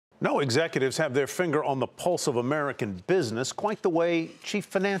No executives have their finger on the pulse of American business quite the way chief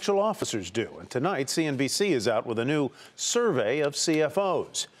financial officers do. And tonight, CNBC is out with a new survey of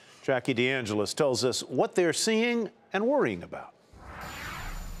CFOs. Jackie DeAngelis tells us what they're seeing and worrying about.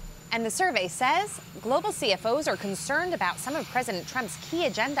 And the survey says global CFOs are concerned about some of President Trump's key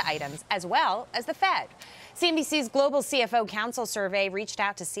agenda items, as well as the Fed. CNBC's Global CFO Council Survey reached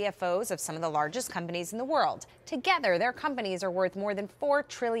out to CFOs of some of the largest companies in the world. Together, their companies are worth more than $4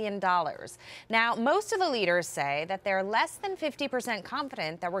 trillion. Now, most of the leaders say that they're less than 50%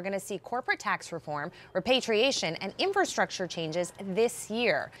 confident that we're going to see corporate tax reform, repatriation, and infrastructure changes this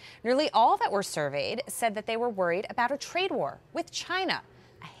year. Nearly all that were surveyed said that they were worried about a trade war with China.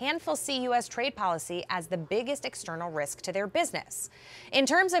 A handful see U.S. trade policy as the biggest external risk to their business. In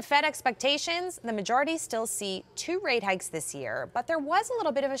terms of Fed expectations, the majority still see 2 rate hikes this year, but there was a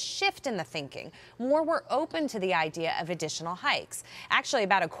little bit of a shift in the thinking. More were open to the idea of additional hikes. Actually,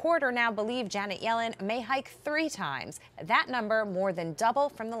 about a quarter now believe Janet Yellen may hike 3 times. That number more than double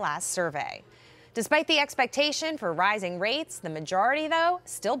from the last survey. Despite the expectation for rising rates, the majority, though,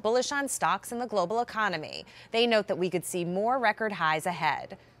 still bullish on stocks in the global economy. They note that we could see more record highs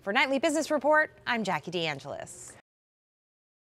ahead. For Nightly Business Report, I'm Jackie DeAngelis.